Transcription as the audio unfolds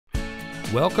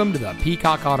Welcome to the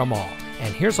Peacock Auto Mall,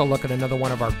 and here's a look at another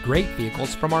one of our great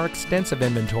vehicles from our extensive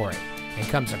inventory, and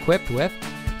comes equipped with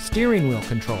steering wheel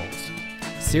controls,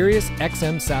 Sirius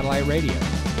XM satellite radio,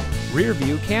 rear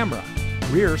view camera,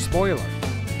 rear spoiler,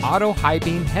 auto high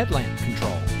beam headlamp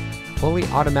control, fully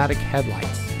automatic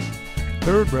headlights,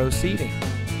 third row seating,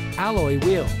 alloy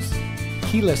wheels,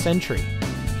 keyless entry,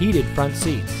 heated front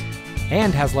seats,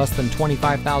 and has less than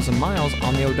 25,000 miles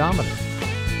on the odometer.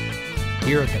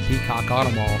 Here at the Peacock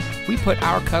Auto Mall, we put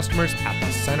our customers at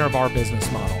the center of our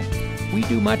business model. We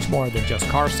do much more than just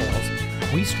car sales.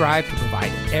 We strive to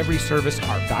provide every service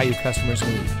our valued customers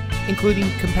need, including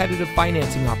competitive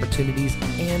financing opportunities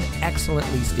and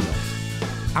excellent lease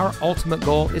deals. Our ultimate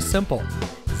goal is simple: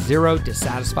 zero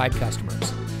dissatisfied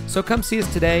customers. So come see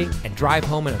us today and drive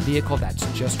home in a vehicle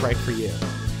that's just right for you.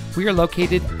 We are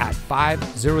located at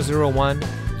 5001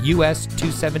 US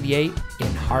 278 in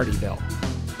Hardeeville.